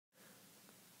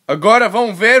Agora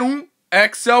vamos ver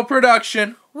Excel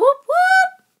production. Whoop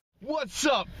whoop! What's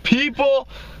up, people?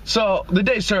 So the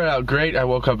day started out great. I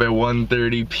woke up at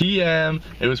 1:30 p.m.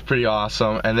 It was pretty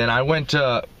awesome. And then I went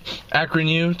to Akron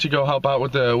U to go help out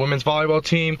with the women's volleyball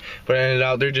team. But I ended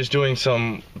out they're just doing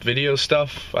some video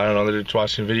stuff. I don't know, they're just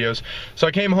watching videos. So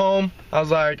I came home. I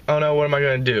was like, oh no, what am I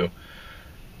gonna do?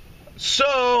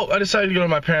 So I decided to go to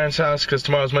my parents' house because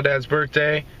tomorrow's my dad's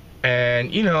birthday.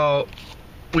 And you know,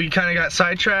 we kind of got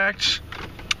sidetracked.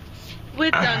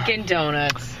 With Dunkin'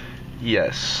 Donuts.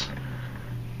 Yes.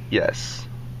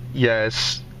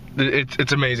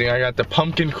 It's amazing. I got the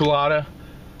pumpkin colada.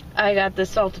 I got the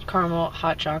salted caramel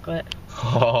hot chocolate.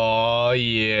 Oh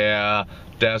yeah,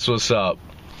 that's what's up.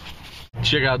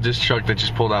 Check out this truck that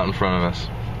just pulled out in front of us.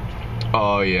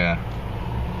 Oh yeah,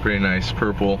 pretty nice.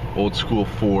 Purple, old school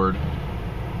Ford.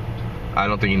 I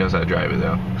don't think he knows how to drive it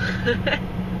though.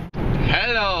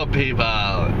 Hello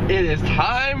people, it is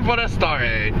time for the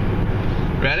story.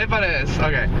 Ready for this?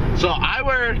 Okay, so I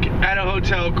work at a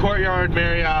hotel, Courtyard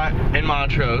Marriott in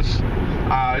Montrose.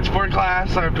 It's for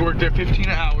class. I have to work there 15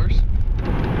 hours.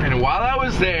 And while I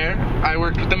was there, I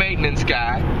worked with the maintenance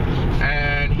guy,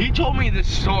 and he told me this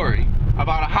story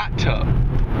about a hot tub.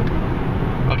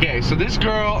 Okay, so this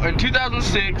girl, in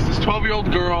 2006, this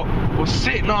 12-year-old girl was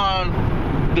sitting on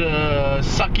the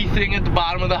sucky thing at the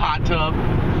bottom of the hot tub,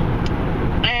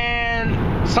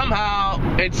 and somehow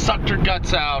it sucked her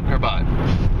guts out her butt.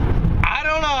 I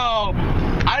don't know.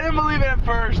 I didn't believe it at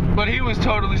first, but he was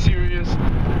totally serious,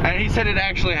 and he said it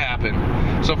actually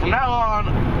happened. So from now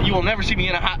on, you will never see me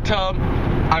in a hot tub.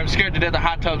 I'm scared to death of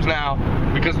hot tubs now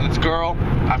because of this girl.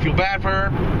 I feel bad for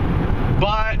her,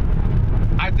 but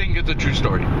I think it's a true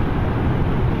story.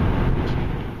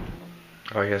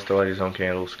 Oh, he has to light his own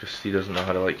candles because he doesn't know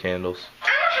how to light candles. I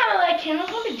know how to light candles.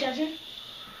 Don't be judging.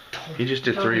 He just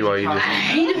did 3 while you just... I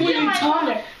hate it when you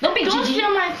talk. Don't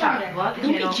steal my thunder.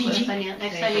 Don't be Gigi.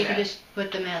 Next time you can just put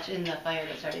the match in the fire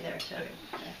that's already there. So.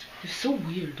 You're so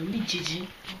weird. Don't be Gigi.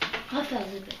 What the hell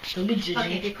is it? Don't be Gigi.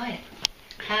 Okay, be quiet.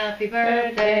 Happy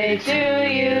birthday to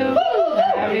you.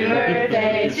 Happy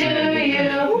birthday to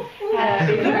you.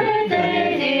 Happy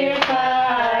birthday, dear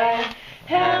Clyde.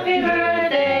 Happy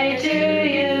birthday to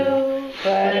you.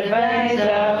 Parabéns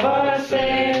a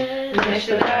você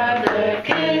nesta data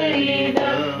querida.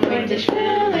 Muitas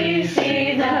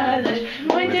felicidades,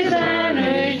 muitos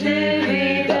anos de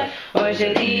vida. Hoje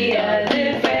é dia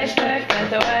de festa,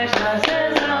 cantam as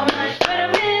nossas almas para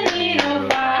o menino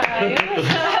pai. Um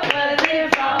salva de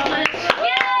palmas.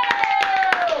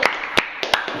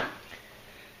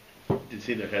 You can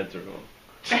see their heads are going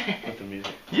with the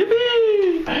music.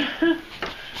 Yippee!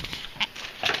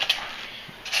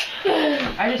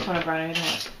 I just want a brownie.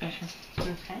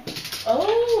 Okay.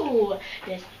 Oh,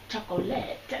 there's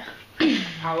chocolate.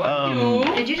 How are you?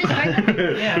 Did you just buy them?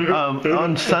 Yeah.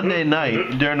 On Sunday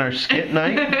night, during our skit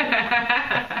night,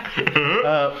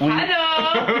 Hello. you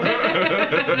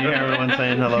hear everyone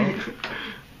saying hello?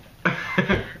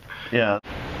 Yeah.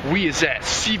 We is at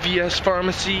CVS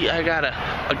Pharmacy. I got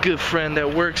a good friend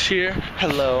that works here.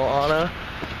 Hello, Anna.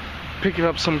 Picking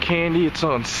up some candy. It's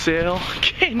on sale.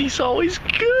 Candy's always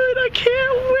good. I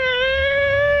can't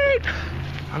wait.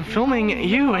 I'm filming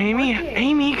you, Amy.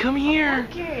 Amy, come here.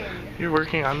 You're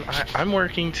working. I'm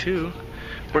working too.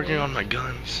 Working on my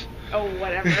guns. Oh,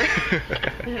 whatever.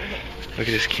 Look at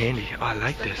this candy. Oh, I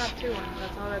like this. That's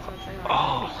all that's on sale.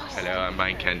 Oh. Hello, I'm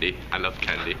buying candy. I love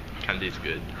candy. Candy's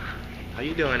good. How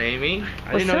you doing, Amy?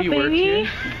 I didn't know you worked here.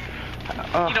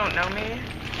 You don't know me?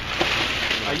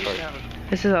 I used to have a...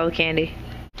 This is all the candy.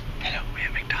 Hello, we're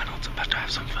at McDonald's. I'm about to have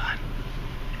some fun.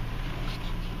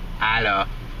 Hello.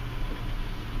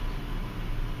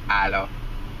 Hello.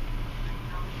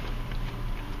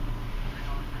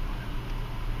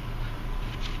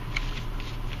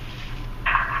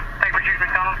 Thank you for choosing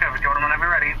McDonald's. Go for Jordan whenever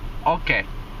you're ready. Okay.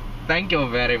 Thank you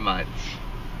very much.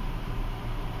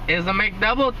 Is the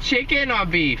McDouble chicken or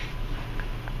beef?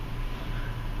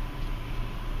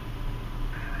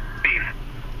 Beef.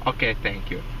 Okay, thank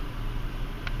you.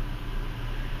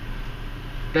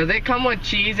 Does it come with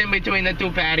cheese in between the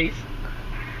 2 patties?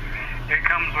 It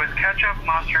comes with ketchup,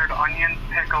 mustard, onion,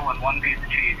 pickle, and 1 piece of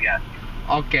cheese, yes.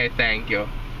 Okay, thank you.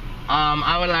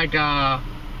 I would like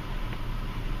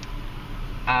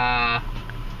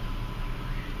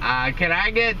can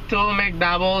I get 2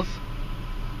 McDoubles?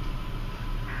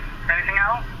 Anything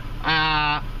else?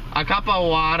 A cup of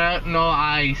water, no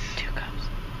ice. 2 cups.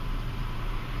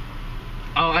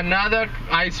 Oh, another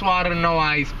ice water, no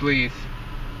ice, please.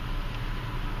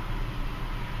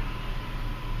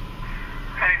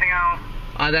 Anything else?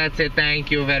 That's it, thank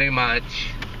you very much.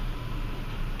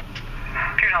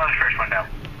 $2 first window.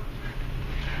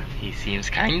 He seems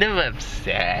kind of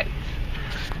upset.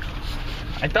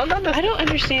 I don't understand. I don't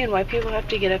understand why people have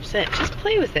to get upset. Just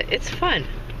play with it. It's fun.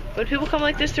 When people come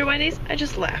like this through Wendy's, I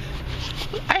just laugh.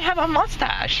 I have a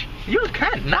mustache. You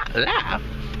can't not laugh.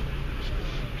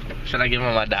 Should I give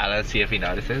him $1 and see if he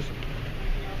notices?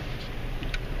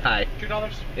 Hi.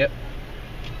 $2? Yep.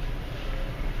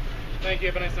 Thank you.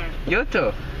 Have a nice time. You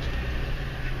too.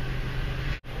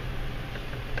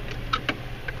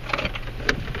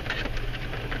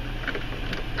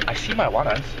 I see my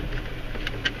 $1.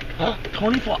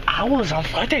 24 hours on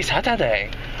Friday, Saturday.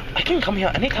 I can come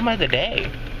here any time of the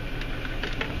day.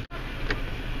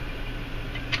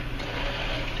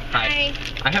 Hi.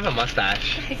 I have a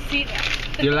mustache. I see that.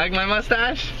 You like my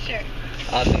mustache? Sure.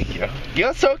 Oh, thank you.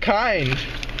 You're so kind.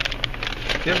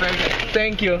 You're very good.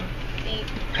 Thank you. Thanks.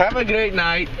 Have a great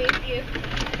night. Thank you.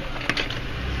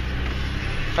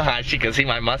 She can see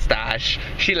my mustache.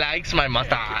 She likes my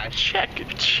mustache.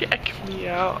 Check me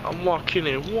out. I'm walking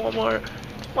in Walmart.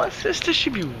 My sister, she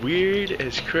be weird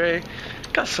as cray.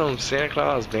 Got some Santa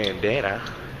Claus bandana.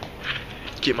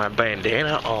 Get my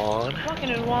bandana on. Walking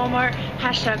in Walmart.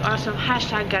 Hashtag awesome.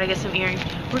 Hashtag gotta get some earrings.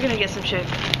 We're gonna get some chips.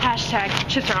 Hashtag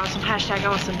chips are awesome. Hashtag I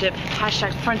want some dip.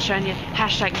 Hashtag French onion.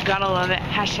 Hashtag gotta love it.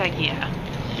 Hashtag yeah.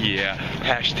 Yeah.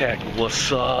 Hashtag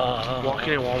what's up.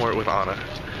 Walking in Walmart with Anna.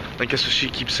 And guess what she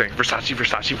keeps saying? Versace,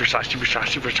 Versace, Versace,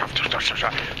 Versace, Versace,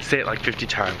 Versace. Say it like 50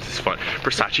 times. It's fun.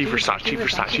 Versace, Versace,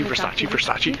 Versace, Versace,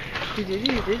 Versace.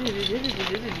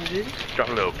 Drop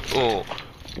it low. Oh.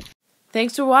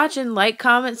 Thanks for watching. Like,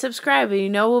 comment, subscribe, and you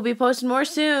know we'll be posting more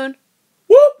soon.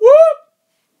 Whoop, whoop.